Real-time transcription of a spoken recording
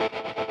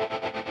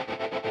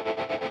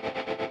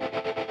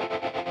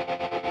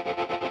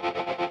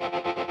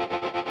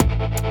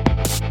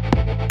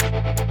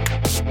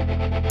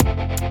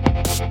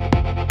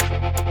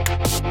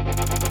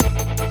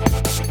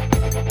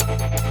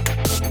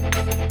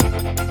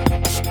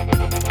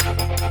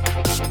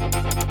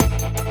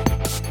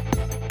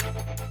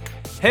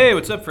Hey,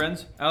 what's up,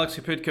 friends? Alex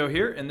Kapitko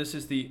here, and this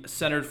is the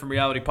Centered from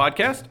Reality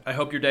podcast. I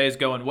hope your day is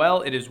going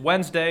well. It is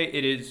Wednesday.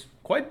 It is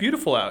quite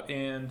beautiful out,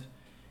 and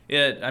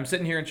I'm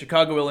sitting here in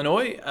Chicago,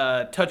 Illinois.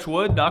 Touch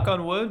wood, knock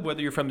on wood,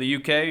 whether you're from the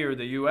UK or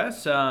the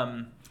US.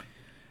 I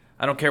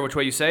don't care which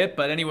way you say it,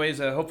 but anyways,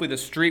 hopefully the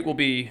street will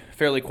be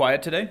fairly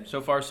quiet today. So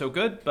far, so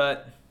good,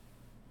 but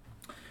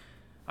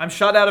I'm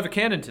shot out of a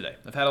cannon today.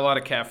 I've had a lot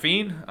of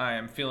caffeine. I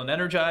am feeling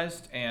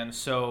energized, and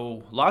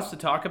so lots to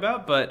talk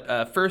about.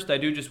 But first, I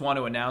do just want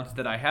to announce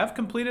that I have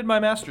completed my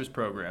master's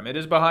program. It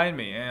is behind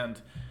me,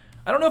 and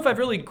I don't know if I've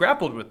really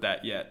grappled with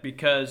that yet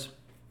because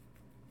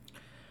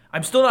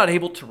I'm still not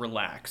able to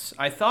relax.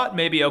 I thought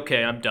maybe,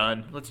 okay, I'm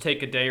done. Let's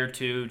take a day or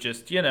two,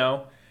 just,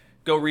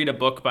 go read a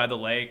book by the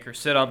lake or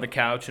sit on the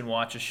couch and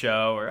watch a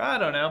show or, I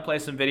don't know, play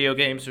some video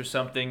games or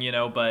something,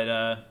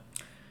 but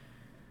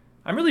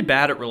I'm really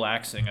bad at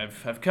relaxing.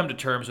 I've come to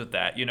terms with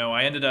that.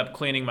 I ended up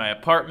cleaning my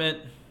apartment,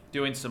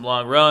 doing some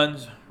long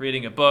runs,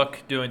 reading a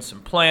book, doing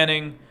some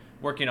planning,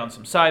 working on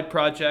some side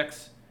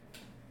projects.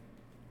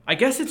 I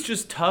guess it's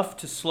just tough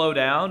to slow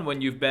down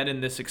when you've been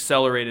in this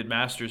accelerated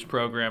master's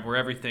program where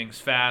everything's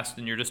fast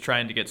and you're just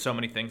trying to get so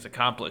many things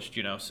accomplished,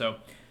 So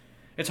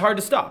it's hard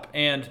to stop.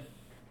 And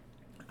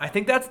I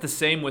think that's the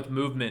same with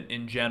movement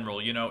in general.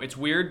 It's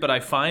weird, but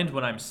I find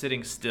when I'm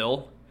sitting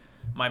still,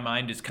 my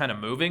mind is kind of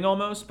moving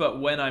almost,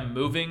 but when I'm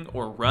moving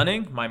or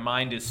running, my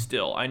mind is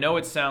still. I know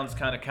it sounds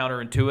kind of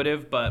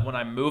counterintuitive, but when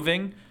I'm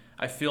moving,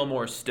 I feel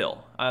more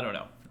still. I don't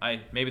know.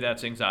 Maybe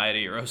that's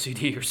anxiety or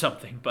OCD or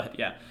something, but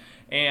yeah.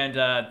 And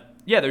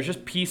there's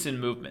just peace in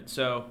movement.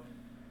 So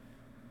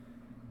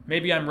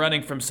maybe I'm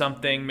running from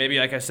something. Maybe,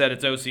 like I said,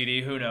 it's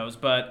OCD. Who knows?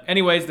 But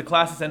anyways, the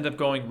classes ended up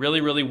going really,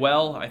 really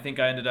well. I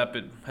think I ended up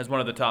as one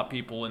of the top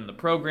people in the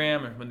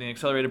program, or in the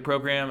accelerated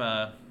program.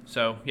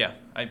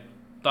 I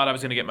thought I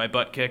was going to get my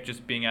butt kicked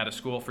just being out of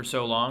school for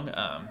so long.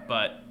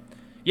 But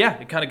yeah,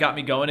 it kind of got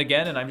me going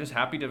again, and I'm just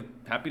happy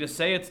to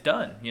say it's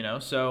done,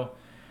 So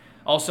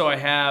also I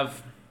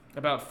have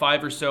about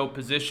 5 or so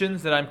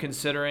positions that I'm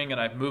considering,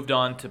 and I've moved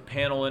on to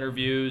panel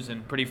interviews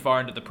and pretty far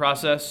into the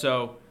process.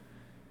 So,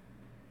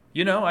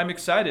 I'm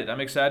excited.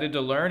 I'm excited to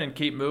learn and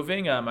keep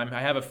moving.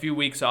 I have a few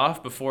weeks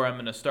off before I'm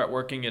going to start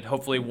working at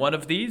hopefully one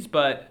of these,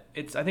 but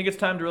I think it's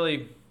time to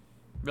really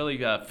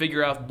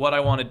figure out what I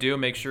want to do,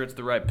 make sure it's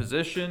the right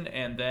position,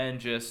 and then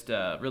just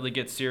really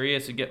get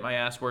serious and get my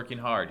ass working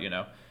hard.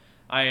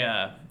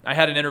 I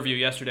had an interview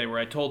yesterday where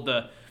I told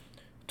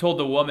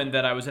the woman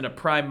that I was in a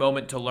prime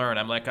moment to learn.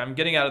 I'm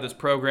getting out of this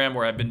program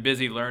where I've been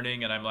busy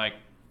learning, and I'm like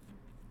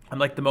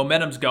the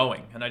momentum's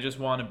going, and I just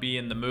want to be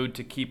in the mood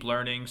to keep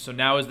learning. So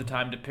now is the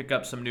time to pick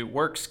up some new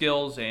work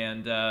skills,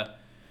 and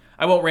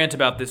I won't rant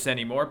about this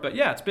anymore. But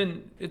yeah,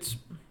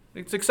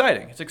 it's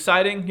exciting. It's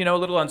exciting, a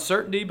little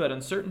uncertainty, but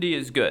uncertainty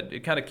is good. It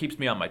kind of keeps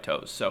me on my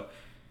toes. So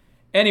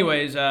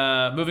anyways,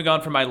 moving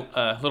on from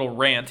my little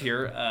rant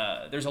here,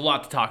 there's a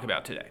lot to talk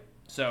about today.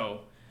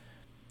 So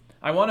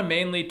I want to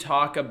mainly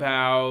talk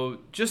about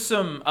just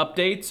some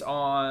updates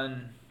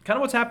on kind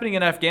of what's happening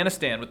in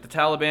Afghanistan with the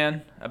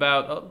Taliban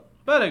about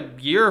a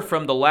year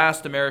from the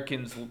last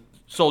American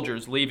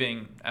soldiers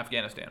leaving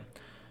Afghanistan.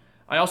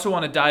 I also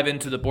want to dive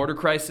into the border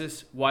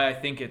crisis, why I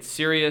think it's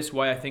serious,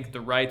 why I think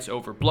the right's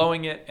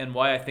overblowing it, and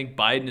why I think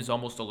Biden is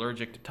almost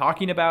allergic to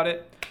talking about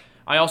it.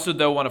 I also,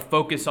 though, want to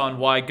focus on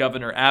why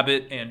Governor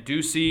Abbott and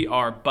Ducey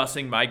are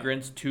busing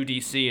migrants to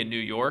D.C. and New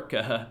York.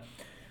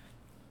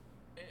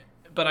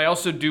 But I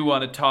also do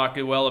want to talk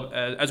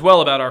as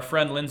well about our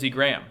friend Lindsey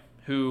Graham,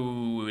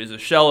 who is a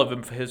shell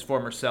of his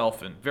former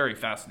self and very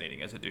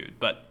fascinating as a dude.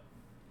 But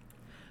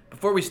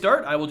before we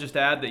start, I will just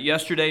add that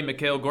yesterday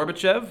Mikhail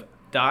Gorbachev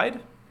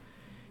died.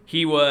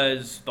 He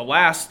was the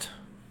last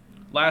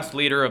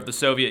leader of the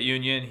Soviet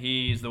Union.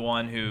 He's the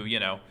one who,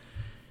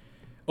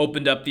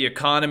 opened up the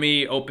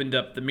economy, opened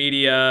up the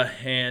media,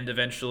 and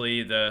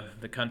eventually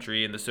the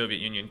country and the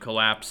Soviet Union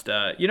collapsed.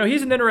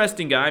 He's an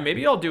interesting guy.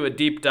 Maybe I'll do a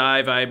deep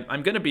dive.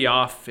 I'm going to be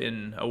off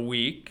in a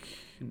week.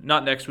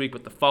 Not next week,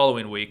 but the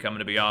following week I'm going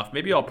to be off.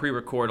 Maybe I'll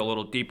pre-record a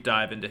little deep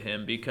dive into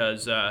him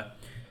because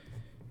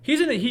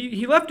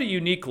he left a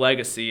unique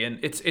legacy, and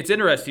it's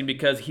interesting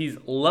because he's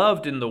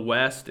loved in the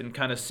West and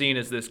kind of seen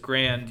as this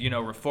grand,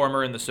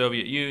 reformer in the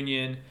Soviet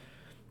Union.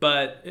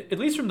 But at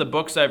least from the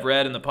books I've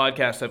read and the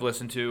podcasts I've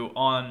listened to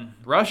on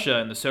Russia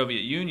and the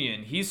Soviet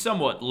Union, he's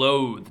somewhat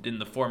loathed in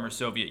the former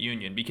Soviet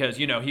Union because,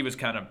 he was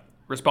kind of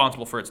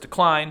responsible for its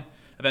decline,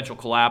 eventual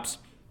collapse.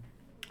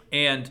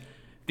 And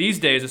these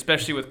days,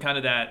 especially with kind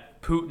of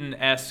that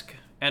Putin-esque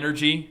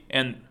energy,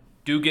 and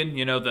Dugin,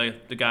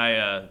 the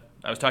guy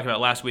I was talking about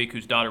last week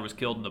whose daughter was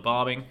killed in the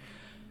bombing,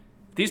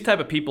 these type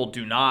of people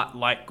do not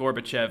like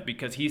Gorbachev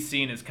because he's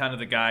seen as kind of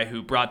the guy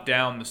who brought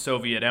down the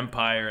Soviet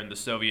Empire and the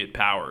Soviet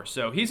power.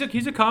 So he's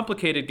a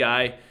complicated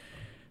guy,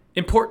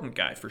 important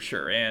guy for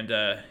sure.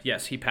 And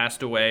yes, he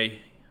passed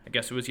away. I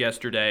guess it was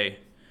yesterday.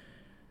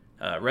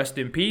 Rest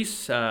in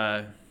peace.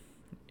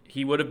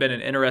 He would have been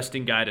an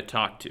interesting guy to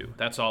talk to.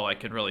 That's all I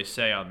can really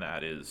say on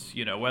that is,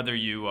 whether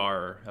you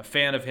are a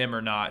fan of him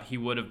or not, he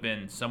would have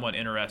been somewhat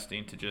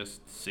interesting to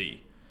just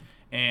see.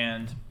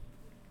 And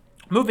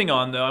Moving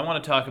on, though, I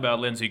want to talk about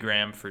Lindsey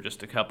Graham for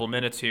just a couple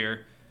minutes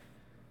here.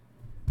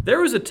 There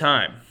was a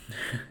time,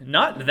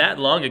 not that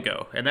long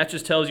ago, and that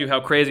just tells you how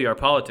crazy our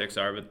politics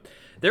are, but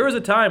there was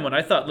a time when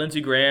I thought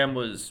Lindsey Graham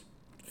was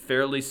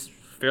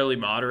fairly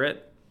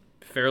moderate,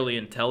 fairly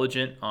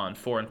intelligent on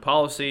foreign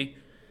policy,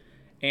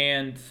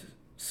 and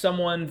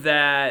someone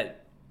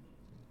that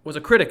was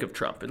a critic of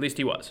Trump. At least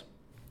he was.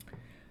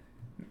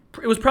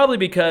 It was probably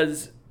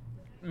because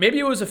maybe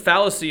it was a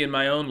fallacy in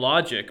my own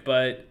logic,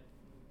 but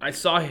I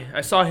saw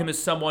him as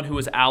someone who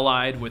was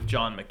allied with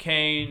John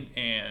McCain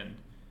and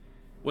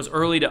was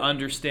early to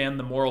understand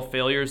the moral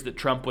failures that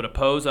Trump would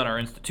oppose on our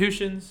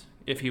institutions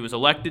if he was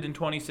elected in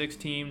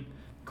 2016.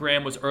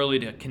 Graham was early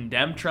to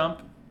condemn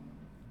Trump.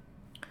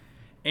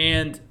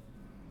 And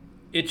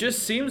it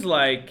just seems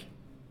like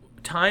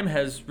time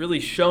has really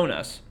shown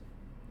us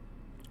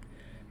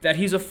that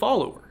he's a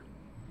follower.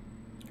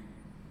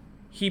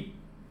 He,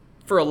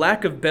 for a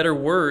lack of better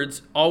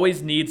words,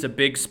 always needs a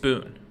big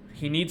spoon.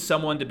 He needs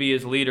someone to be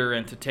his leader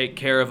and to take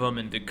care of him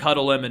and to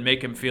cuddle him and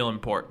make him feel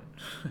important.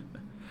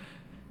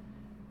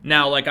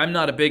 Now, I'm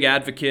not a big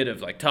advocate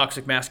of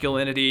toxic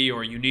masculinity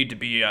or you need to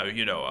be a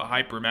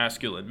hyper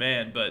masculine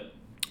man, but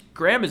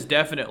Graham is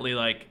definitely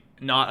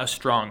not a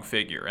strong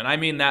figure. And I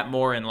mean that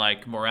more in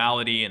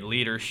morality and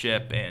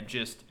leadership and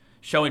just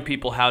showing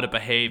people how to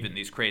behave in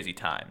these crazy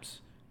times.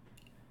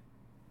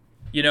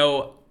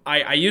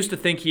 I used to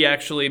think he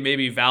actually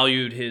maybe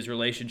valued his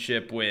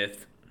relationship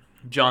with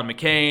John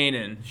McCain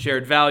and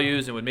shared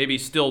values and would maybe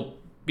still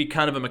be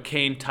kind of a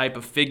McCain type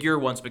of figure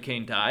once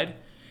McCain died.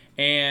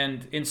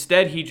 And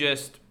instead, he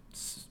just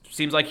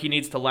seems like he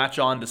needs to latch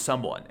on to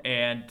someone.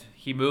 And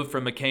he moved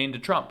from McCain to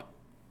Trump.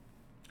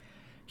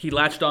 He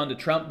latched on to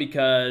Trump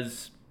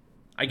because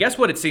I guess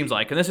what it seems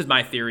like, and this is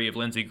my theory of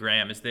Lindsey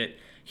Graham, is that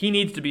he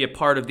needs to be a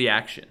part of the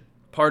action,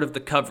 part of the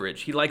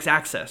coverage. He likes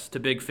access to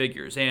big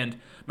figures. And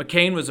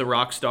McCain was a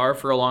rock star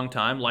for a long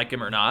time, like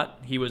him or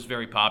not. He was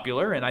very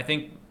popular. And I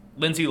think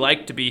Lindsey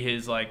liked to be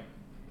his,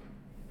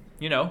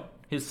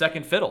 his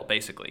second fiddle,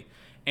 basically.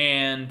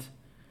 And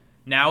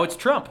now it's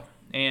Trump,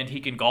 and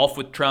he can golf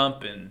with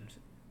Trump and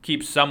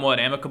keep somewhat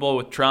amicable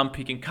with Trump.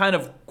 He can kind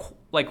of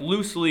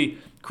loosely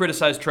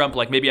criticize Trump,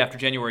 maybe after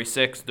January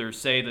 6th, or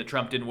say that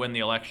Trump didn't win the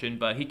election,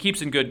 but he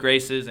keeps in good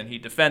graces and he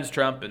defends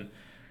Trump, and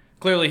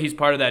clearly he's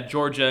part of that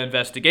Georgia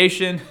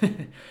investigation.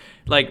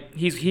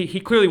 He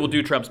clearly will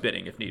do Trump's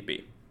bidding if need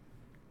be.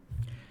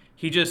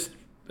 He just,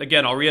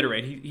 again, I'll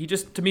reiterate, he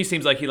just, to me,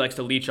 seems like he likes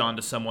to leech on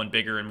to someone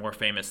bigger and more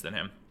famous than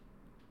him.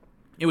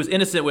 It was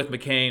innocent with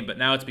McCain, but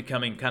now it's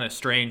becoming kind of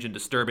strange and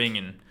disturbing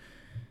and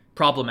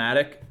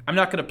problematic. I'm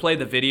not going to play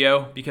the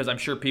video because I'm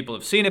sure people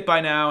have seen it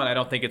by now, and I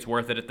don't think it's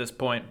worth it at this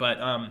point. But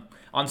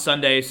on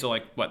Sunday, so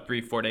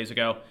 3-4 days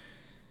ago,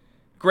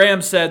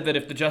 Graham said that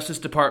if the Justice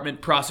Department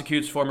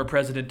prosecutes former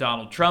President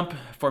Donald Trump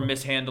for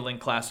mishandling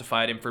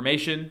classified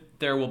information,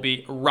 there will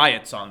be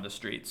riots on the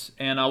streets.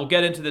 And I will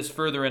get into this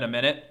further in a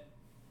minute.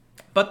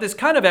 But this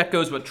kind of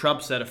echoes what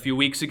Trump said a few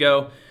weeks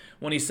ago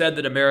when he said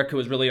that America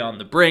was really on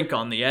the brink,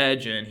 on the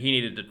edge, and he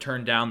needed to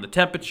turn down the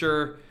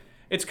temperature.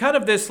 It's kind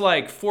of this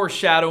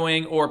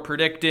foreshadowing or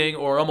predicting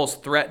or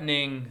almost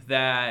threatening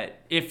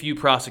that if you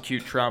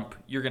prosecute Trump,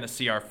 you're going to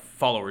see our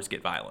followers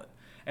get violent.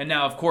 And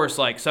now, of course,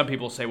 some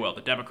people say, well,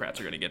 the Democrats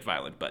are going to get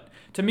violent. But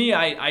to me,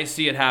 I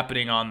see it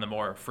happening on the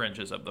more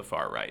fringes of the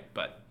far right.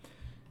 But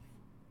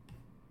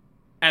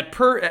at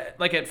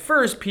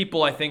first,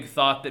 people, I think,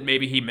 thought that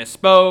maybe he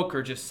misspoke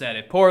or just said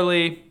it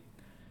poorly.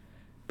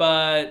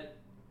 But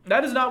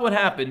that is not what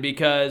happened,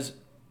 because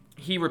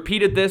he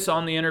repeated this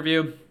on the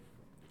interview.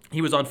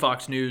 He was on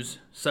Fox News,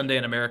 Sunday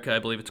in America, I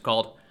believe it's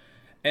called.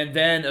 And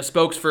then a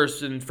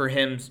spokesperson for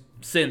him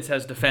since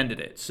has defended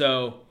it.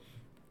 So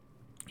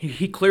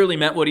he clearly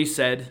meant what he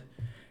said.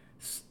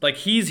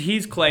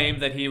 He's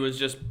claimed that he was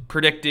just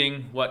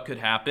predicting what could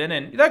happen.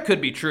 And that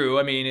could be true.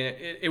 I mean,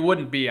 it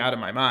wouldn't be out of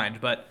my mind.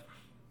 But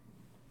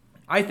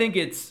I think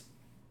it's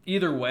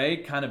either way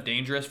kind of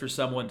dangerous for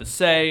someone to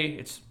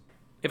say.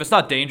 If it's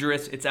not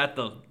dangerous, it's at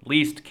the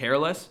least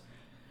careless.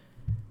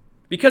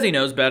 Because he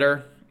knows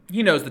better.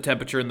 He knows the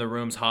temperature in the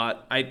room's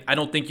hot. I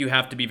don't think you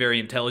have to be very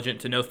intelligent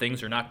to know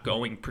things are not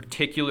going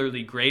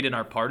particularly great in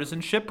our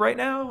partisanship right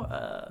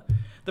now.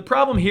 The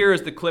problem here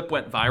is the clip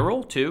went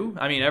viral, too.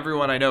 I mean,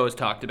 everyone I know has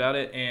talked about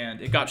it,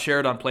 and it got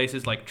shared on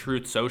places like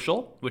Truth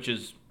Social, which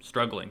is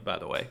struggling, by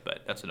the way,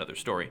 but that's another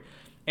story.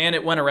 And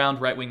it went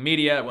around right-wing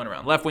media, it went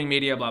around left-wing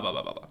media, blah, blah,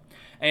 blah, blah, blah.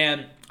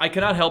 And I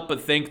cannot help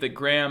but think that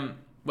Graham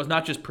was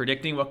not just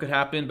predicting what could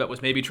happen, but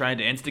was maybe trying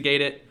to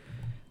instigate it.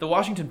 The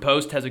Washington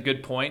Post has a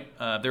good point.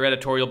 Their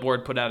editorial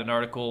board put out an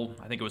article,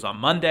 I think it was on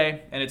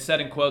Monday, and it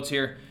said in quotes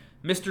here,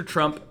 Mr.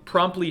 Trump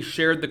promptly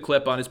shared the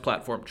clip on his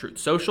platform Truth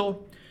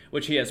Social,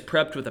 which he has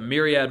prepped with a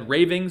myriad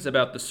ravings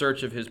about the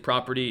search of his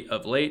property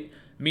of late.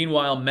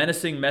 Meanwhile,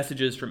 menacing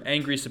messages from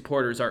angry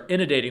supporters are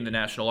inundating the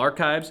National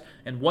Archives,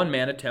 and one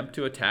man attempt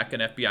to attack an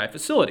FBI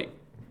facility.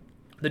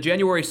 The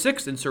January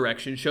 6th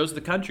insurrection shows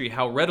the country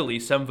how readily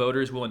some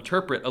voters will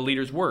interpret a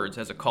leader's words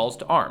as a calls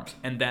to arms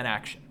and then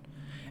action.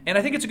 And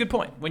I think it's a good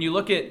point. When you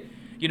look at,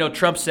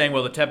 Trump's saying,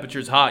 well, the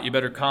temperature's hot, you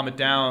better calm it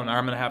down, or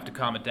I'm going to have to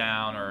calm it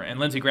down. And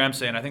Lindsey Graham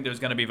saying, I think there's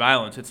going to be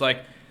violence. It's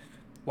like,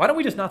 why don't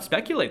we just not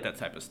speculate that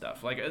type of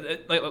stuff? Like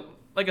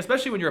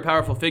especially when you're a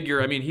powerful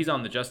figure. I mean, he's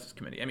on the Justice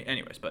Committee. I mean,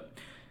 anyways, but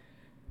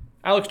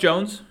Alex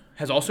Jones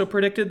has also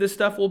predicted this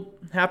stuff will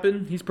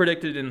happen. He's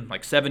predicted in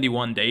like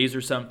 71 days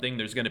or something,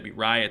 there's going to be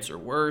riots or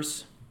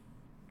worse.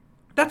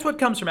 That's what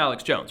comes from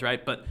Alex Jones,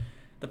 right? But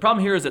the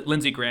problem here is that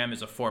Lindsey Graham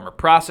is a former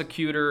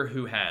prosecutor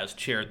who has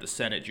chaired the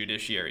Senate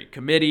Judiciary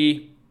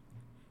Committee.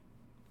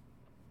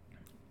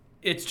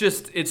 It's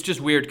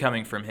just weird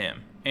coming from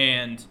him.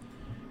 And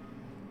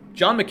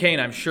John McCain,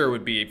 I'm sure,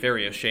 would be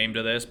very ashamed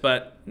of this,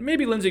 but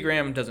maybe Lindsey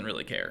Graham doesn't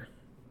really care.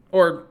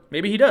 Or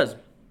maybe he does.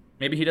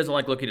 Maybe he doesn't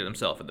like looking at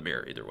himself in the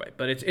mirror either way.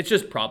 But it's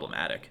just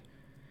problematic.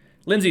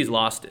 Lindsey's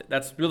lost it.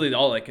 That's really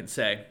all I can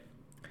say.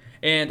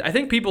 And I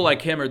think people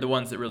like him are the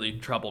ones that really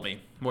trouble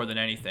me more than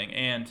anything.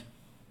 And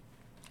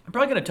I'm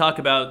probably going to talk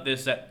about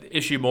this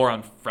issue more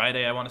on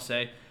Friday, I want to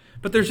say.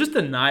 But there's just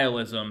a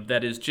nihilism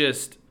that is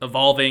just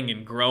evolving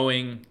and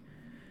growing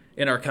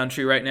in our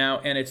country right now.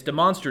 And it's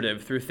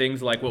demonstrative through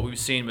things like what we've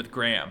seen with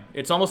Graham.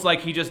 It's almost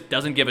like he just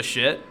doesn't give a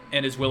shit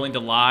and is willing to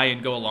lie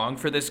and go along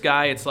for this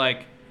guy. It's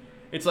like,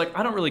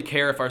 I don't really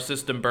care if our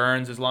system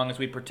burns as long as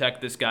we protect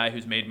this guy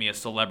who's made me a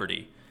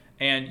celebrity.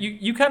 And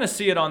you kind of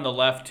see it on the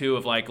left, too,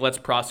 of like, let's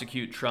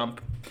prosecute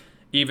Trump,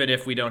 even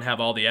if we don't have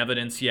all the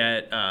evidence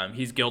yet.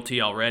 He's guilty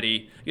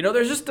already.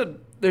 There's just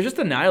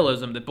a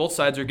nihilism that both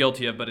sides are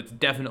guilty of, but it's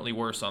definitely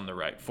worse on the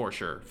right, for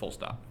sure, full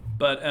stop.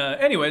 But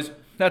anyways,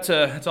 that's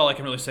all I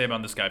can really say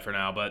about this guy for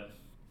now. But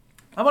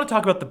I want to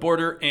talk about the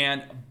border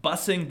and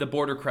busing the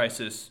border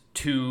crisis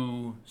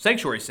to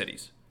sanctuary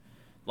cities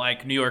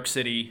like New York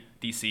City,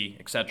 D.C.,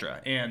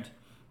 etc. And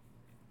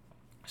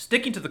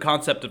sticking to the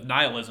concept of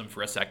nihilism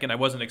for a second, I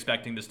wasn't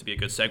expecting this to be a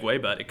good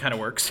segue, but it kind of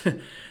works.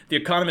 The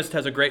Economist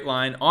has a great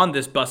line on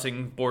this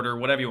busing border,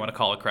 whatever you want to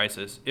call it,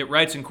 crisis. It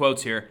writes in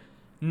quotes here,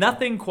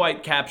 "Nothing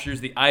quite captures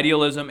the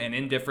idealism and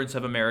indifference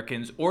of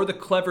Americans or the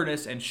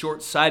cleverness and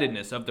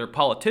short-sightedness of their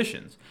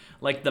politicians,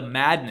 like the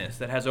madness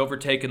that has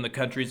overtaken the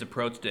country's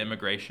approach to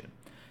immigration.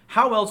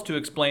 How else to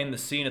explain the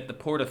scene at the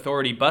Port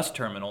Authority bus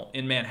terminal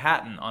in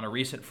Manhattan on a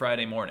recent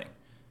Friday morning?"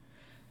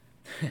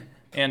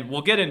 And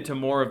we'll get into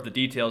more of the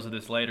details of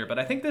this later, but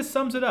I think this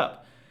sums it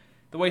up,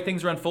 the way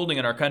things are unfolding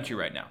in our country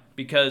right now.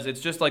 Because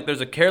it's just like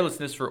there's a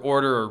carelessness for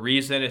order or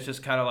reason. It's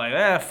just kind of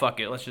like, fuck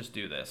it, let's just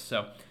do this.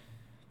 So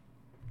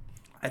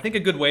I think a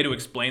good way to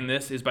explain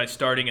this is by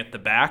starting at the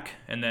back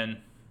and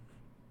then,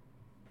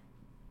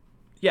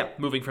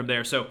 moving from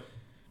there. So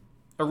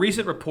a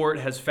recent report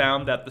has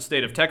found that the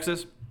state of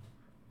Texas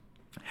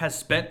has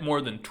spent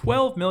more than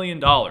 $12 million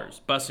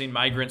busing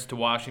migrants to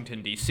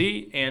Washington,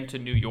 D.C. and to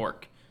New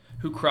York,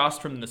 who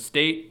crossed from the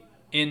state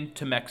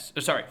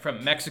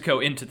from Mexico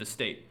into the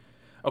state,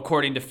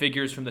 according to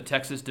figures from the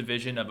Texas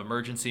Division of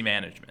Emergency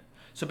Management.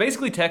 So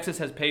basically, Texas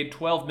has paid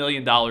 $12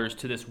 million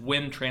to this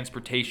WIM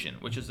Transportation,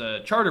 which is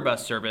a charter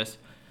bus service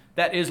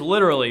that is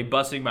literally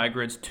busing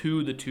migrants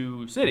to the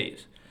two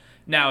cities.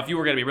 Now, if you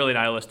were going to be really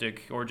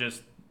nihilistic or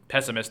just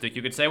pessimistic,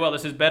 you could say, well,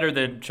 this is better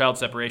than child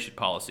separation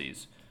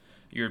policies.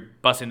 You're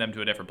busing them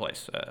to a different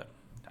place.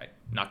 I'm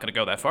not going to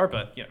go that far,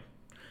 but,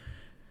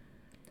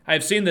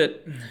 I've seen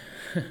that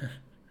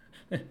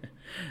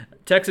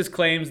Texas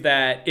claims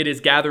that it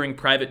is gathering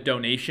private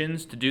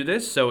donations to do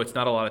this, so it's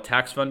not a lot of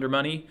tax funder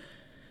money.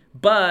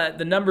 But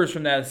the numbers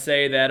from that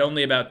say that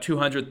only about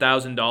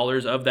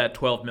 $200,000 of that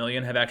 $12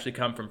 million have actually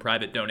come from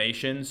private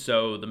donations,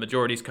 so the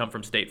majorities come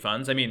from state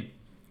funds. I mean,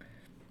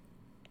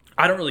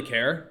 I don't really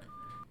care,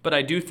 but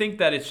I do think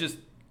that it's just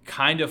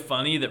kind of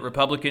funny that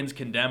Republicans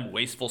condemn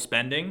wasteful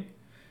spending,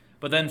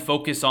 but then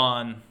focus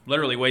on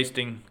literally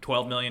wasting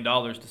 $12 million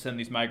to send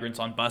these migrants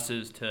on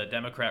buses to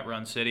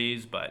Democrat-run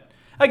cities. But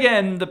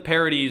again, the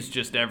parody is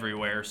just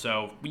everywhere,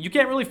 so you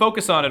can't really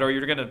focus on it or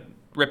you're going to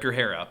rip your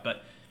hair out.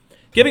 But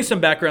giving some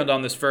background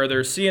on this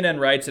further, CNN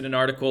writes in an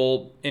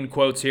article, in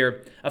quotes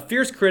here, "A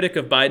fierce critic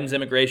of Biden's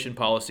immigration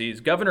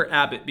policies, Governor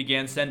Abbott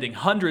began sending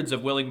hundreds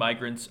of willing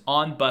migrants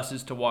on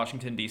buses to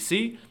Washington,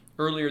 D.C.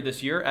 earlier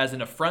this year as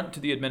an affront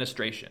to the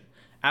administration.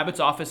 Abbott's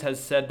office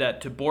has said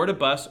that to board a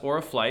bus or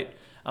a flight,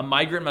 a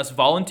migrant must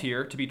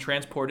volunteer to be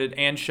transported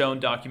and shown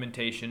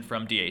documentation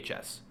from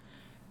DHS."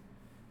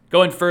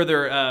 Going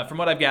further, from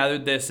what I've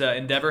gathered, this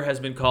endeavor has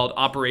been called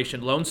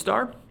Operation Lone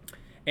Star,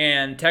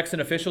 and Texan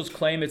officials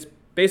claim it's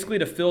basically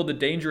to fill the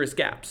dangerous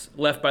gaps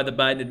left by the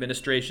Biden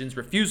administration's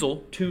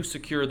refusal to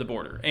secure the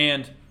border.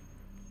 And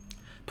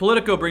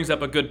Politico brings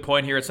up a good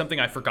point here. It's something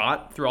I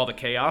forgot through all the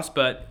chaos,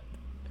 but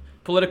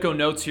Politico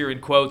notes here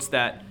in quotes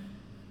that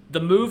the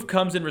move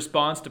comes in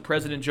response to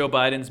President Joe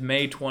Biden's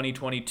May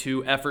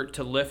 2022 effort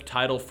to lift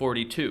Title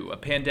 42, a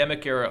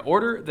pandemic-era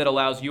order that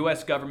allows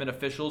U.S. government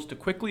officials to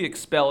quickly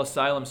expel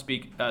asylum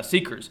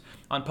seekers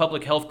on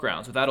public health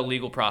grounds without a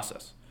legal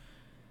process.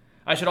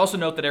 I should also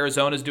note that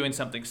Arizona is doing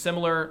something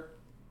similar,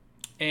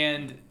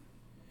 and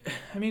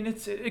I mean,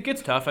 it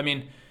gets tough. I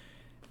mean,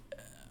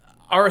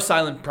 our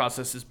asylum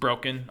process is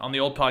broken. On the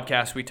old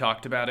podcast, we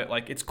talked about it.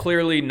 Like, it's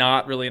clearly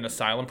not really an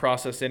asylum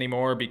process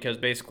anymore because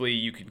basically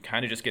you can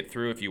kind of just get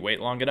through if you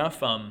wait long enough.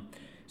 So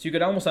you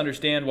could almost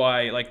understand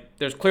why, like,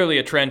 there's clearly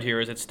a trend here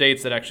is it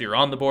states that actually are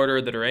on the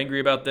border that are angry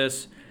about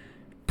this.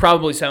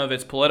 Probably some of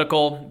it's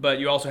political, but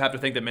you also have to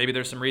think that maybe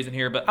there's some reason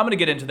here. But I'm going to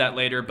get into that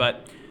later.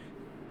 But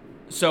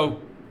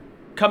so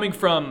coming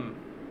from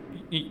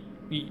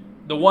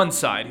the one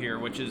side here,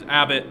 which is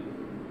Abbott.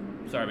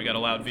 Sorry, we got a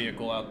loud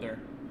vehicle out there.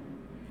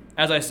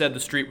 As I said, the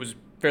street was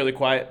fairly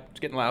quiet. It's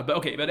getting loud. But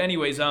okay, but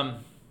anyways,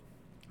 on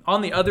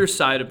the other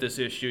side of this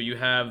issue, you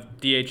have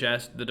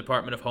DHS, the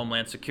Department of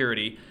Homeland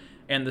Security,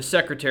 and the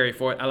secretary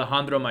for it,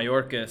 Alejandro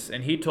Mayorkas,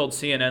 and he told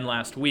CNN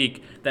last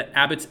week that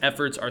Abbott's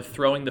efforts are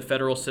throwing the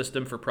federal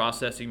system for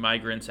processing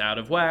migrants out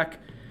of whack,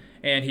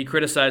 and he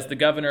criticized the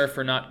governor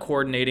for not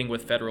coordinating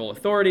with federal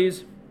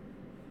authorities.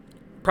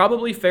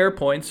 Probably fair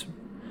points,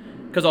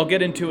 because I'll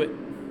get into it.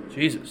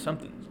 Jesus,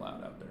 something's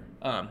loud out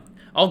there.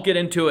 I'll get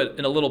into it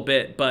in a little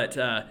bit, but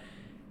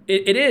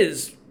it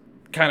is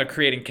kind of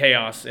creating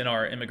chaos in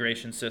our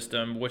immigration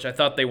system, which I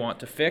thought they want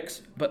to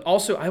fix. But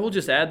also, I will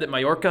just add that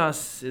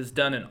Mayorkas has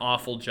done an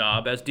awful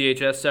job as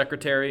DHS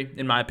secretary,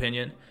 in my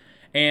opinion.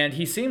 And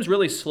he seems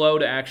really slow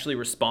to actually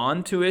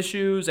respond to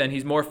issues, and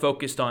he's more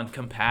focused on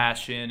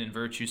compassion and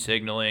virtue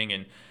signaling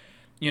and,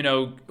 you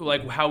know,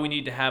 like how we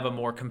need to have a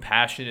more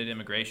compassionate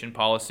immigration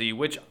policy,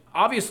 which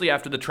obviously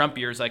after the Trump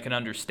years I can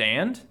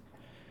understand.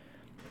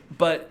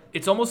 But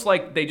it's almost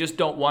like they just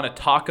don't want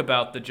to talk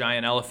about the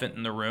giant elephant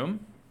in the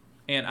room.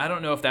 And I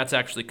don't know if that's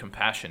actually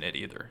compassionate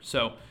either.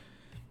 So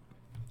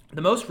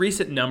the most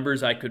recent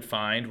numbers I could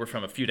find were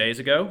from a few days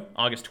ago,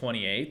 August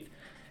 28th.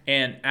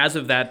 And as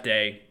of that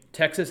day,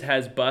 Texas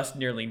has bused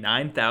nearly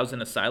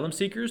 9,000 asylum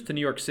seekers to New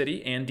York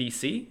City and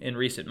D.C. in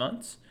recent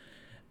months.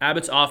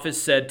 Abbott's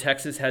office said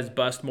Texas has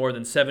bused more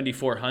than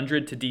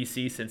 7,400 to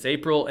D.C. since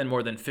April and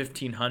more than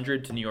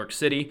 1,500 to New York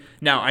City.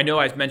 Now, I know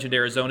I mentioned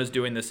Arizona's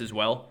doing this as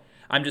well.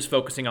 I'm just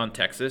focusing on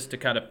Texas to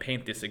kind of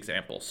paint this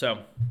example. So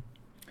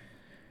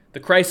the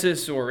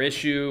crisis or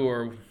issue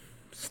or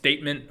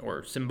statement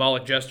or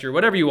symbolic gesture,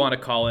 whatever you want to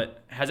call it,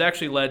 has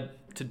actually led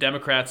to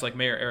Democrats like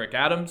Mayor Eric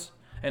Adams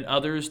and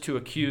others to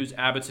accuse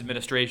Abbott's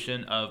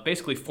administration of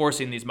basically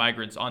forcing these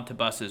migrants onto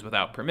buses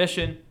without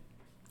permission.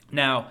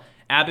 Now,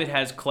 Abbott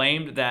has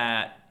claimed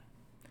that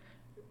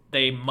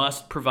they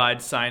must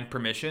provide signed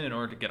permission in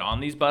order to get on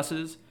these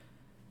buses.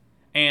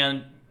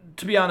 And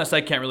to be honest,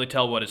 I can't really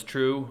tell what is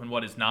true and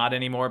what is not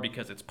anymore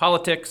because it's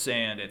politics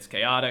and it's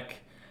chaotic.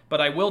 But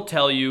I will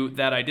tell you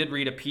that I did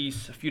read a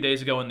piece a few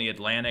days ago in The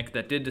Atlantic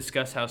that did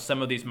discuss how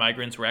some of these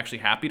migrants were actually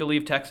happy to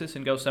leave Texas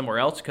and go somewhere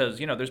else because,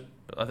 you know,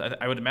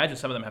 I would imagine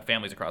some of them have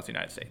families across the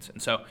United States. And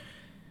so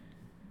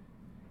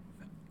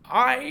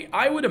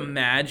I would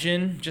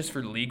imagine, just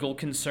for legal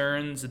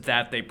concerns,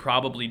 that they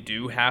probably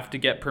do have to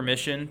get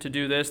permission to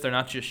do this. They're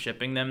not just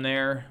shipping them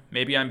there.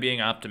 Maybe I'm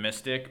being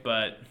optimistic,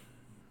 but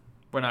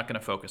we're not going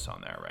to focus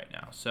on that right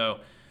now. So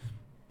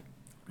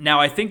now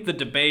I think the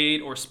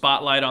debate or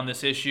spotlight on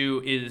this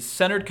issue is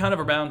centered kind of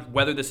around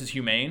whether this is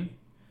humane,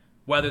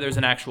 whether there's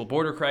an actual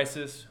border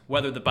crisis,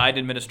 whether the Biden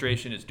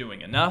administration is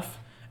doing enough,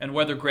 and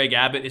whether Greg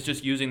Abbott is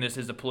just using this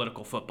as a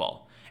political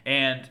football.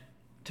 And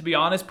to be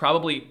honest,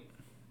 probably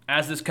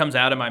as this comes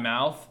out of my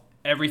mouth,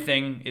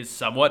 everything is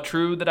somewhat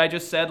true that I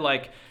just said.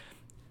 Like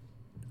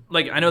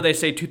I know they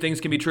say two things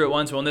can be true at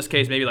once. Well, in this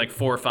case, maybe like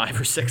 4 or 5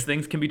 or 6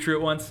 things can be true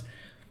at once.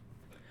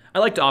 I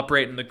like to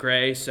operate in the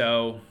gray,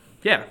 so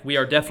yeah, we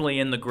are definitely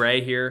in the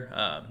gray here.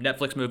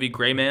 Netflix movie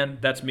Gray Man,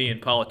 that's me in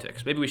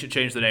politics. Maybe we should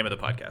change the name of the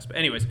podcast. But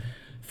anyways,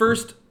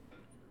 first,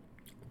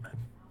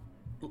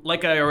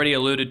 like I already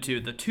alluded to,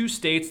 the 2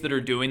 states that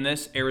are doing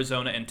this,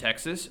 Arizona and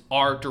Texas,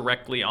 are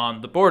directly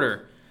on the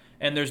border.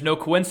 And there's no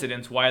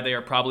coincidence why they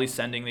are probably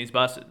sending these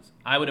buses.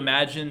 I would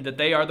imagine that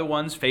they are the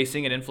ones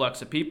facing an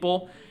influx of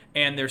people,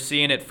 and they're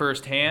seeing it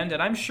firsthand.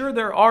 And I'm sure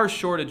there are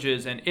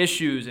shortages and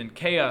issues and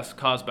chaos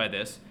caused by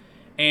this.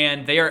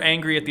 And they are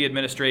angry at the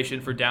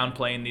administration for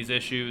downplaying these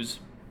issues.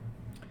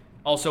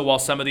 Also, while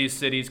some of these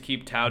cities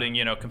keep touting,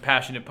 you know,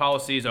 compassionate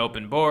policies,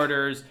 open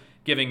borders,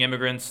 giving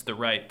immigrants the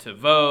right to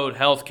vote,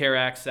 healthcare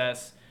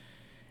access,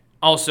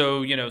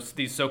 also, you know,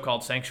 these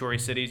so-called sanctuary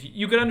cities,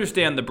 you can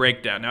understand the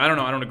breakdown. Now, I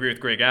don't agree with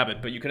Greg Abbott,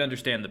 but you can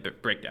understand the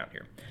breakdown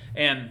here.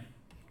 And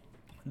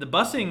the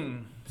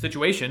busing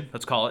situation,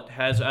 let's call it,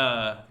 has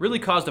really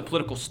caused a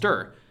political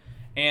stir.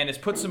 And it's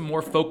put some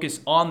more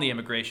focus on the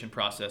immigration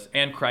process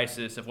and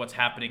crisis of what's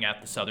happening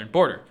at the southern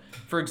border.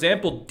 For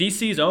example,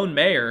 D.C.'s own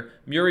mayor,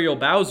 Muriel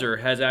Bowser,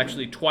 has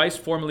actually twice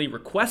formally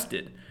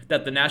requested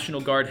that the National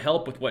Guard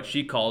help with what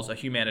she calls a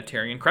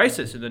humanitarian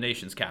crisis in the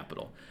nation's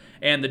capital.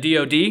 And the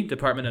DoD,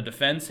 Department of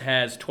Defense,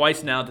 has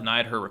twice now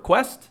denied her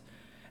request.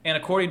 And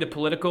according to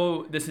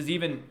Politico, this is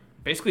even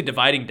basically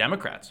dividing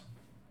Democrats.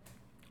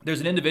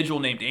 There's an individual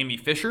named Amy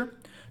Fisher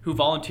who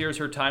volunteers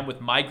her time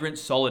with Migrant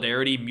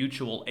Solidarity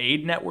Mutual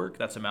Aid Network.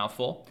 That's a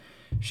mouthful.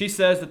 She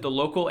says that the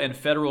local and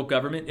federal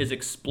government is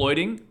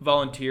exploiting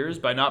volunteers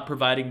by not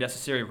providing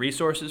necessary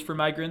resources for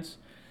migrants.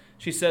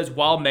 She says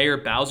while Mayor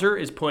Bowser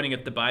is pointing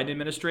at the Biden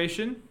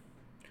administration,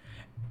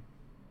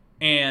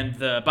 and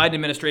the Biden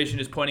administration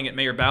is pointing at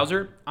Mayor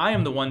Bowser, I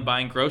am the one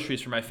buying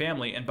groceries for my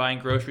family and buying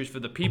groceries for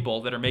the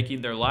people that are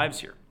making their lives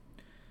here.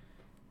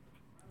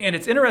 And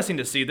it's interesting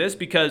to see this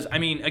because, I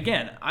mean,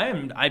 again, I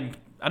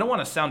don't want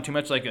to sound too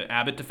much like an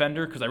Abbott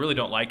defender because I really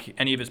don't like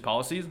any of his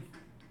policies.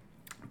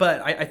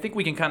 But I think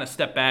we can kind of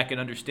step back and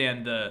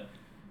understand the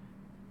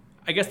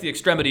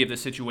extremity of the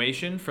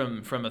situation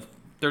from a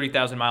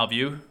 30,000 mile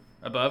view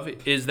above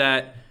is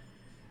that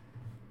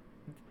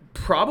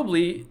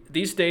probably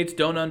these states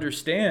don't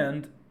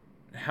understand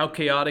how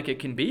chaotic it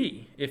can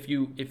be if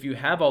you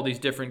have all these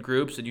different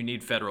groups and you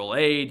need federal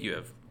aid. You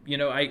have,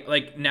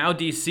 now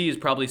DC is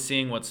probably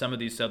seeing what some of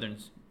these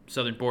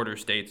southern border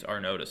states are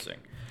noticing.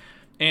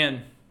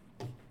 And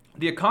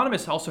The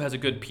Economist also has a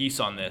good piece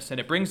on this, and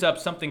it brings up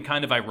something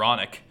kind of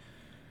ironic.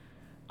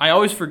 I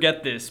always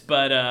forget this,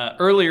 but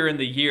earlier in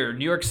the year,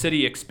 New York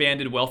City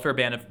expanded welfare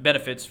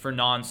benefits for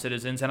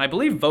non-citizens, and I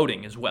believe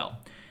voting as well.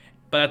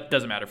 But that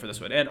doesn't matter for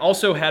this one. And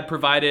also had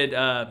provided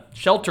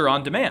shelter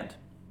on demand.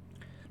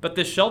 But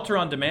this shelter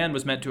on demand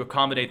was meant to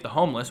accommodate the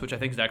homeless, which I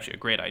think is actually a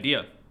great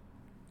idea.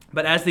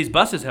 But as these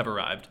buses have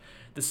arrived,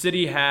 the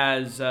city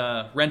has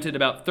rented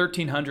about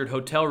 1,300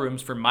 hotel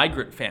rooms for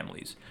migrant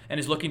families and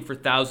is looking for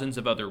thousands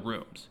of other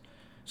rooms.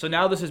 So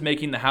now this is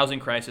making the housing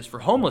crisis for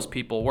homeless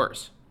people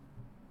worse.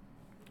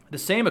 The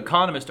same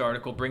Economist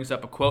article brings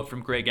up a quote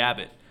from Greg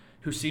Abbott,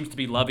 who seems to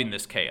be loving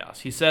this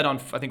chaos. He said I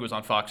think it was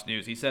on Fox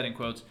News, he said in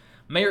quotes,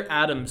 "Mayor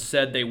Adams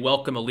said they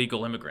welcome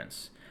illegal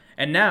immigrants.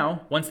 And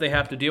now, once they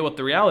have to deal with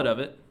the reality of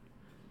it,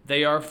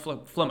 they are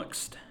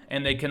flummoxed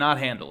and they cannot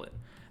handle it.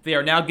 They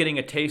are now getting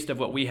a taste of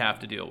what we have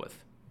to deal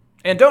with."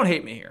 And don't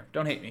hate me here.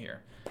 Don't hate me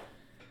here.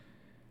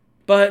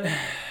 But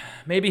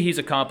maybe he's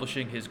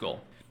accomplishing his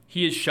goal.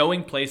 He is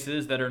showing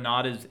places that are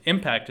not as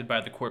impacted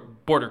by the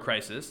border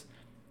crisis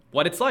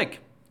what it's like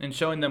and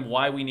showing them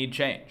why we need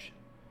change.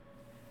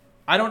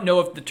 I don't know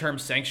if the term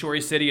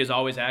sanctuary city is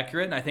always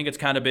accurate, and I think it's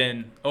kind of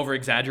been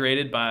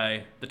over-exaggerated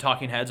by the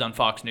talking heads on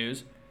Fox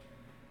News.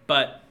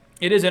 But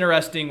it is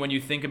interesting when you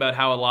think about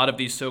how a lot of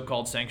these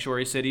so-called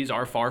sanctuary cities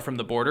are far from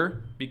the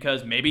border,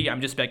 because maybe,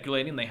 I'm just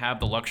speculating, they have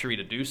the luxury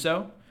to do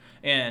so.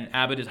 And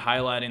Abbott is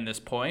highlighting this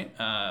point.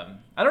 I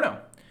don't know.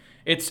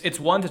 It's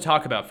one to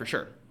talk about for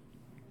sure.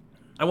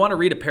 I want to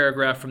read a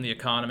paragraph from The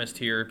Economist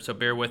here, so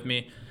bear with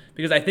me,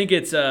 because I think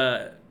it's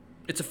a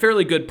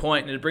fairly good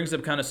point, and it brings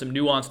up kind of some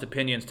nuanced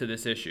opinions to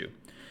this issue.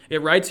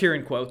 It writes here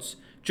in quotes,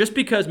 "Just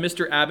because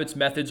Mr. Abbott's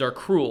methods are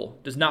cruel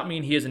does not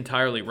mean he is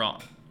entirely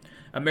wrong.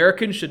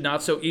 Americans should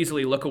not so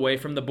easily look away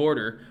from the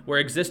border where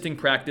existing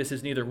practice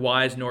is neither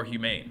wise nor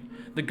humane.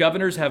 The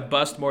governors have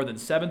bussed more than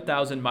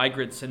 7,000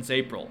 migrants since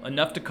April,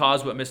 enough to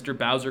cause what Mr.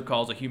 Bowser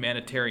calls a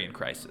humanitarian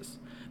crisis.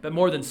 But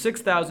more than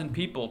 6,000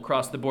 people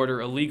cross the border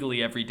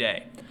illegally every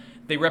day.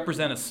 They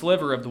represent a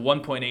sliver of the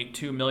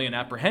 1.82 million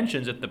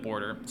apprehensions at the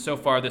border so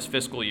far this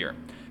fiscal year,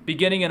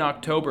 beginning in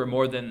October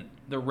more than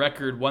the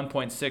record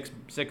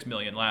 1.66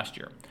 million last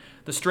year.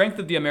 The strength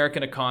of the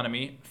American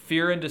economy,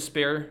 fear and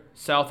despair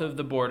south of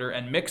the border,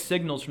 and mixed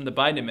signals from the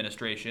Biden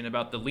administration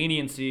about the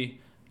leniency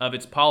of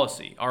its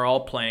policy are all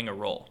playing a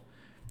role."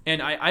 And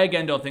I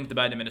again don't think the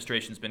Biden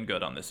administration's been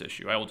good on this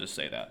issue. I will just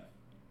say that.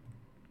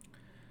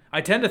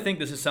 I tend to think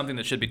this is something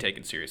that should be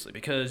taken seriously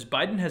because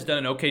Biden has done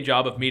an okay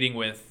job of meeting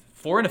with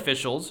foreign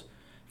officials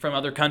from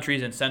other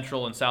countries in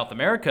Central and South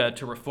America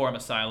to reform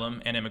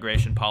asylum and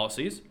immigration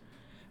policies.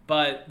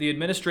 But the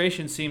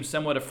administration seems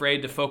somewhat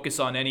afraid to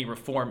focus on any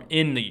reform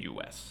in the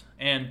U.S.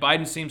 And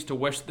Biden seems to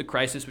wish the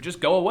crisis would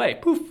just go away,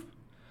 poof,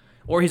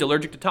 or he's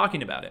allergic to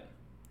talking about it.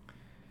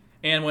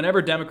 And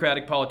whenever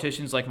Democratic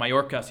politicians like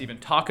Mayorkas even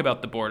talk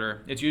about the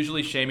border, it's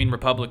usually shaming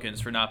Republicans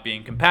for not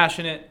being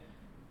compassionate.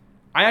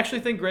 I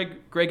actually think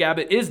Greg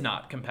Abbott is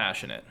not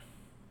compassionate,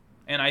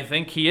 and I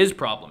think he is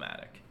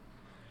problematic.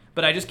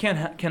 But I just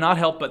cannot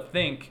help but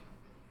think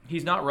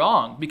he's not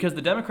wrong, because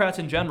the Democrats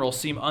in general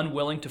seem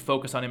unwilling to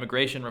focus on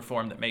immigration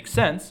reform that makes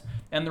sense,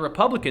 and the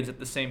Republicans at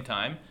the same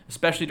time,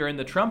 especially during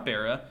the Trump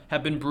era,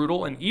 have been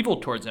brutal and evil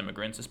towards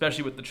immigrants,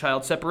 especially with the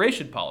child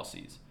separation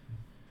policies.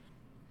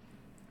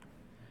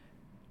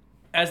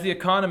 As The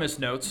Economist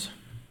notes,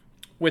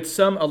 with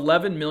some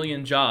 11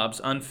 million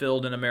jobs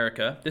unfilled in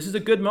America, this is a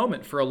good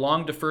moment for a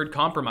long-deferred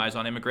compromise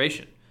on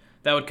immigration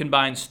that would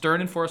combine stern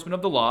enforcement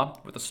of the law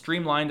with a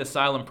streamlined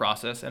asylum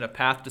process and a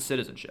path to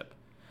citizenship.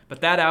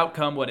 But that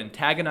outcome would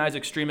antagonize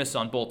extremists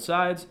on both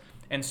sides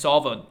and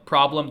solve a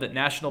problem that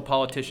national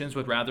politicians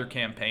would rather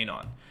campaign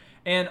on.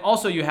 And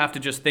also you have to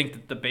just think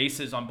that the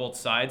bases on both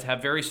sides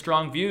have very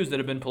strong views that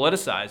have been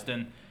politicized,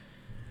 and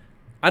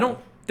I don't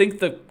think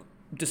the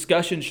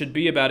discussion should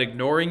be about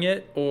ignoring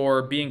it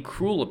or being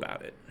cruel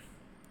about it.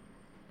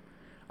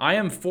 I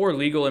am for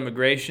legal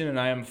immigration and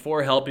I am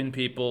for helping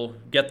people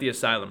get the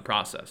asylum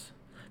process.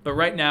 But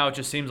right now it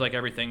just seems like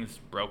everything's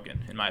broken,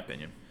 in my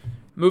opinion.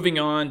 Moving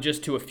on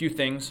just to a few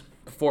things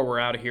before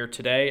we're out of here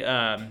today.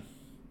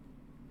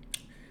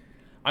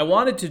 I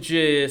wanted to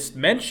just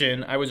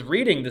mention, I was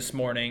reading this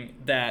morning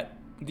that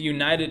the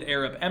United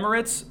Arab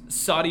Emirates,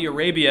 Saudi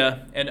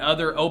Arabia, and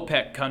other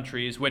OPEC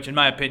countries, which in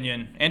my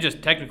opinion, and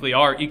just technically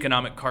are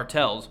economic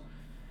cartels,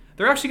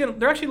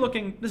 they're actually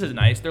looking. This is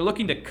nice. They're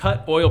looking to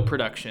cut oil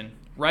production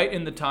right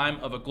in the time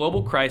of a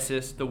global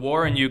crisis, the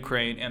war in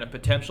Ukraine, and a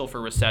potential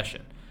for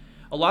recession.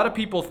 A lot of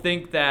people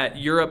think that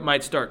Europe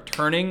might start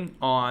turning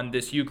on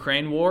this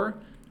Ukraine war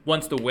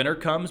once the winter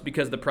comes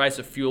because the price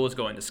of fuel is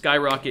going to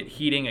skyrocket,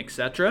 heating,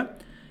 etc.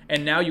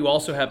 And now you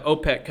also have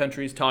OPEC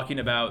countries talking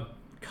about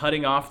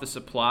cutting off the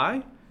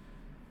supply.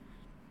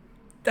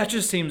 That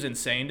just seems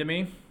insane to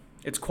me.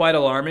 It's quite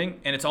alarming,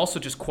 and it's also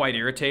just quite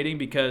irritating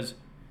because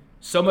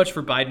so much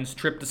for Biden's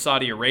trip to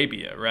Saudi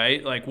Arabia,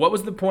 right? Like, what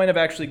was the point of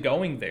actually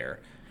going there?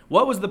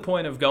 What was the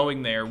point of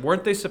going there?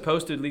 Weren't they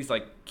supposed to at least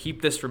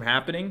keep this from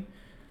happening?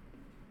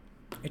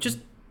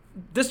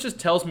 This just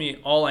tells me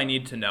all I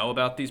need to know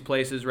about these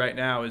places right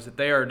now is that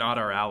they are not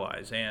our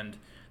allies, and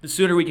the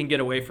sooner we can get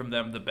away from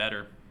them, the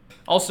better.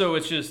 Also,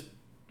 it's just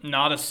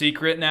not a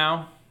secret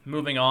now,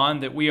 moving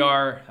on, that we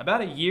are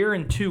about a year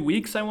and 2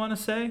 weeks, I want to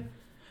say,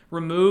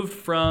 removed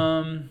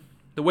from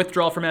the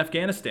withdrawal from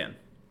Afghanistan.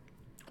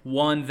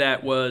 One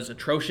that was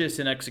atrocious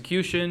in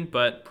execution,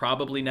 but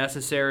probably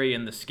necessary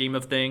in the scheme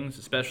of things,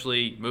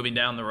 especially moving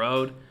down the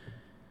road.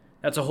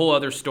 That's a whole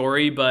other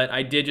story, but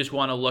I did just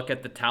want to look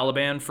at the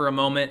Taliban for a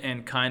moment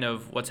and kind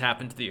of what's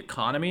happened to the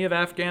economy of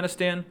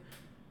Afghanistan.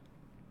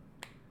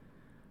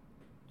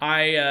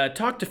 I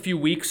talked a few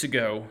weeks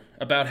ago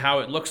about how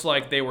it looks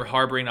like they were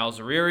harboring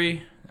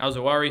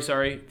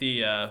al-Zawahiri,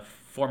 the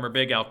former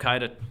big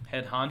al-Qaeda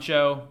head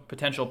honcho,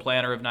 potential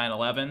planner of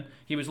 9/11.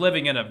 He was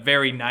living in a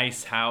very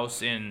nice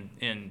house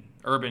in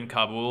urban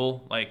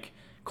Kabul.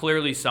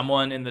 Clearly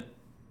someone in the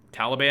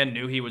Taliban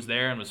knew he was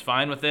there and was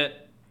fine with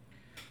it.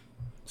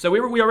 So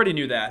we already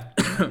knew that.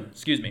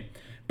 Excuse me.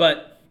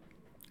 But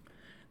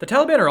the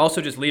Taliban are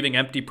also just leaving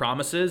empty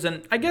promises,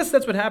 and I guess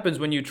that's what happens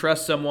when you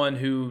trust someone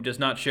who does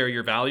not share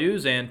your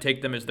values and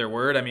take them as their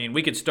word. I mean,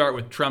 we could start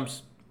with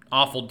Trump's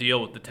awful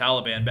deal with the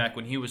Taliban back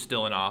when he was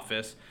still in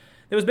office.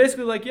 It was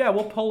basically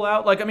we'll pull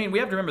out. We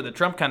have to remember that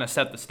Trump kind of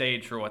set the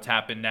stage for what's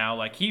happened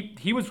now.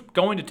 He was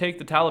going to take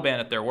the Taliban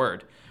at their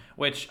word,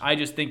 which I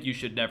just think you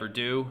should never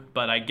do.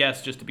 But I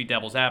guess just to be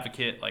devil's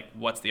advocate,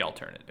 what's the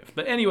alternative?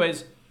 But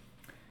anyways,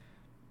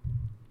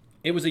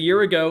 it was a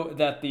year ago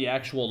that the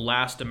actual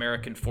last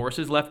American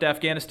forces left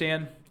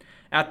Afghanistan.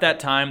 At that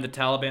time, the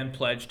Taliban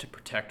pledged to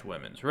protect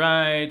women's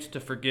rights, to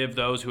forgive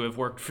those who have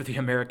worked for the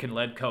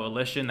American-led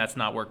coalition. That's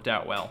not worked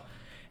out well.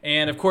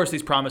 And of course,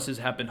 these promises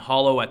have been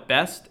hollow at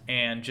best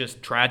and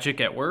just tragic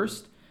at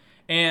worst.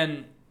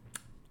 And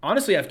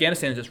honestly,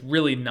 Afghanistan is just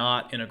really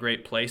not in a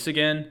great place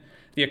again.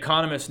 The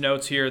Economist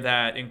notes here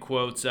that, in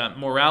quotes,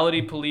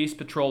 morality police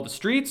patrol the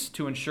streets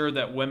to ensure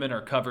that women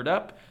are covered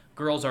up,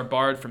 girls are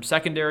barred from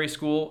secondary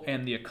school,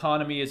 and the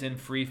economy is in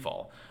free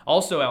fall.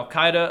 Also,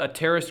 Al-Qaeda, a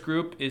terrorist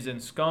group, is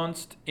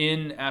ensconced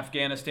in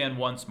Afghanistan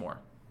once more.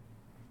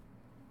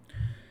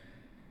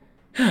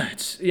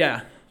 It's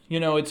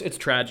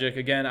tragic.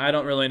 Again, I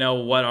don't really know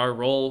what our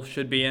role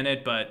should be in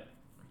it, but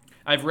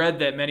I've read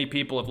that many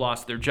people have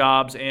lost their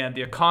jobs, and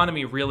the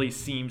economy really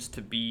seems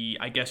to be,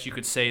 I guess you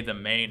could say, the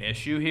main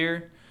issue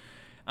here.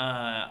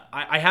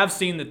 I have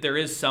seen that there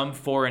is some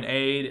foreign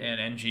aid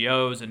and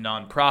NGOs and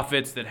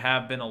nonprofits that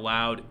have been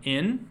allowed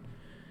in.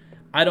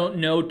 I don't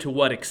know to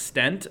what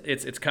extent.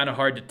 It's kind of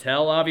hard to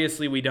tell.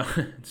 Obviously, we don't.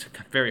 It's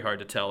very hard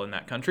to tell in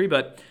that country.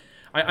 But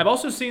I've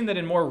also seen that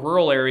in more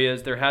rural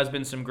areas there has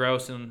been some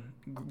growth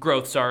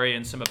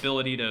and some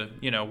ability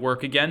to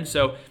work again.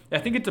 So I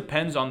think it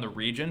depends on the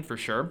region for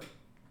sure.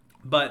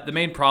 But the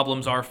main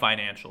problems are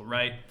financial,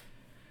 right?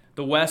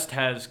 The West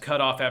has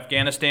cut off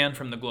Afghanistan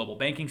from the global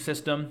banking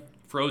system,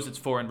 froze its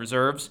foreign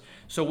reserves.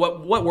 So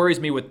what worries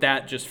me with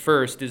that just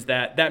first is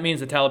that means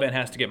the Taliban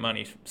has to get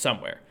money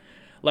somewhere.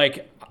 I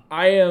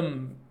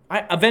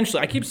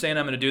keep saying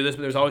I'm going to do this,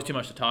 but there's always too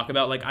much to talk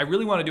about. I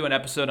really want to do an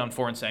episode on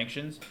foreign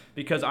sanctions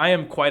because I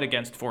am quite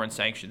against foreign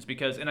sanctions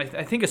and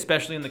I think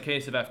especially in the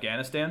case of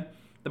Afghanistan,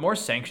 the more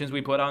sanctions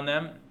we put on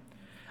them,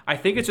 I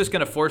think it's just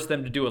going to force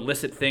them to do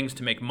illicit things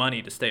to make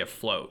money to stay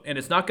afloat. And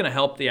it's not going to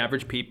help the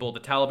average people. The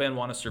Taliban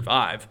want to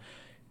survive.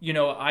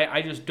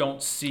 I just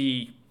don't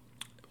see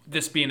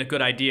this being a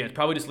good idea. It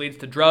probably just leads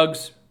to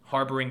drugs,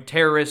 harboring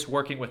terrorists,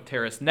 working with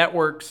terrorist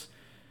networks,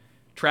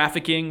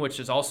 trafficking, which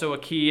is also a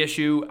key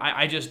issue.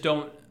 I just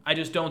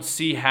don't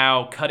see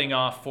how cutting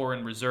off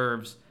foreign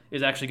reserves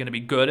is actually going to be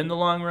good in the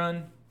long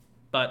run.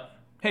 But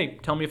hey,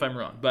 tell me if I'm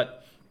wrong.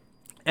 But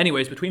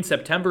anyways, between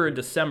September and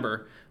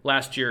December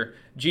last year,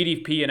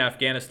 GDP in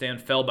Afghanistan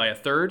fell by a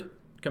third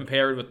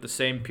compared with the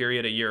same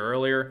period a year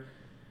earlier.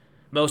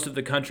 Most of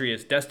the country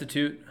is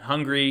destitute,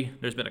 hungry.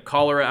 There's been a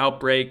cholera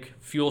outbreak.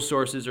 Fuel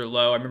sources are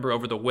low. I remember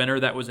over the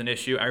winter that was an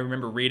issue. I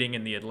remember reading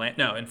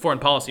in Foreign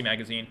Policy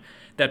magazine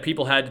that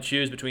people had to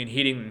choose between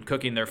heating and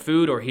cooking their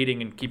food or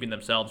heating and keeping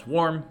themselves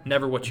warm.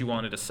 Never what you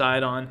want to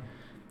decide on.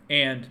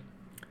 And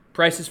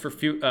prices for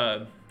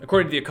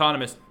according to The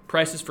Economist,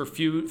 prices for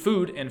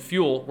food and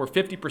fuel were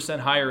 50%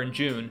 higher in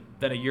June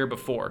than a year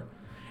before.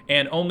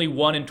 And only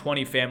 1 in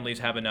 20 families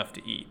have enough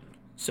to eat.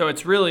 So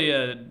it's really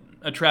a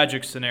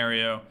tragic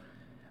scenario.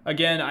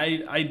 Again,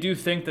 I do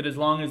think that as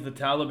long as the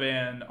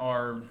Taliban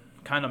are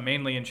kind of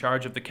mainly in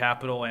charge of the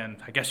capital, and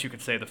I guess you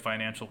could say the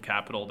financial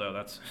capital, though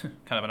that's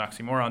kind of an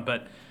oxymoron.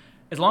 But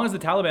as long as the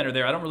Taliban are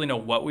there, I don't really know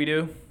what we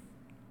do.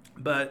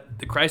 But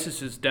the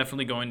crisis is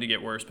definitely going to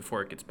get worse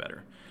before it gets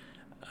better.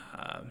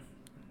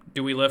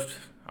 Do we lift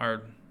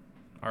our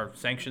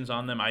sanctions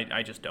on them?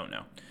 I just don't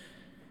know.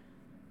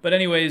 But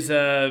anyways,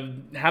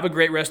 have a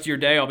great rest of your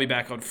day. I'll be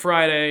back on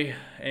Friday.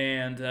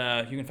 And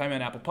you can find me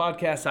on Apple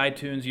Podcasts,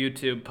 iTunes,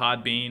 YouTube,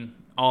 Podbean,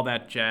 all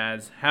that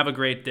jazz. Have a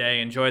great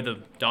day. Enjoy the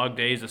dog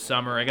days of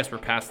summer. I guess we're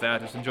past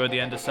that. Just enjoy the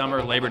end of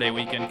summer. Labor Day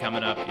weekend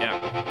coming up.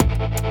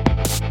 Yeah.